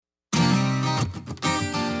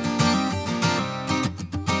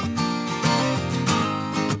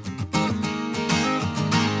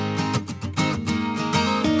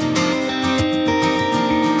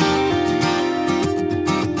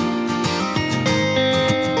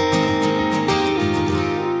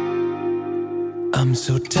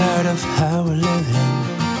so tired of how we're living.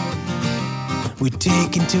 We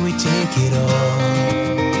take until we take it all.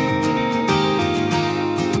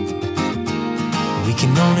 We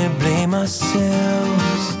can only blame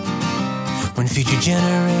ourselves when future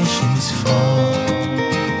generations fall.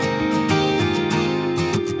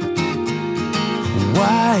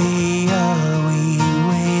 Why are we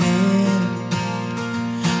waiting?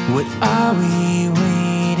 What are we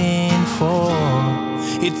waiting for?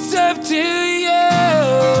 It's up to you.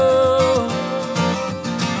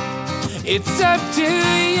 It's up to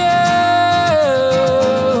you.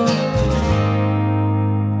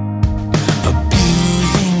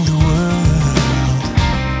 Abusing the world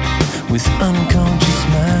with unconscious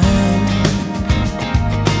mind.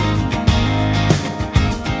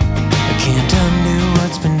 I can't undo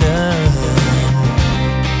what's been done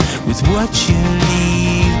with what you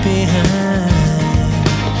leave behind.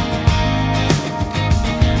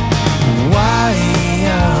 Why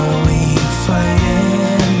are we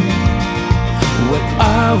fighting? What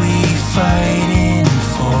are we fighting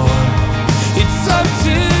for? It's up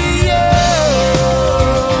to you.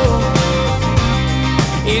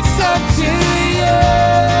 It's up to you.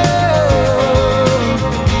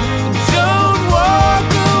 Don't walk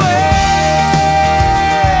away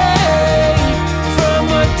from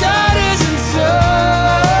our daughters and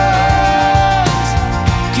sons,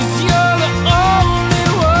 'cause you're the only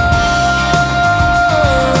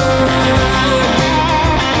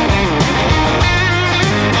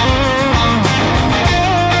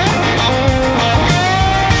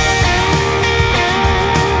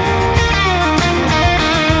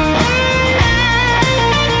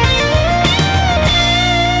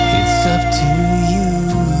It's up to you.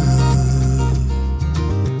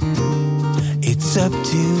 It's up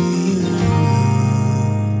to you.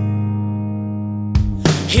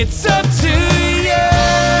 It's up to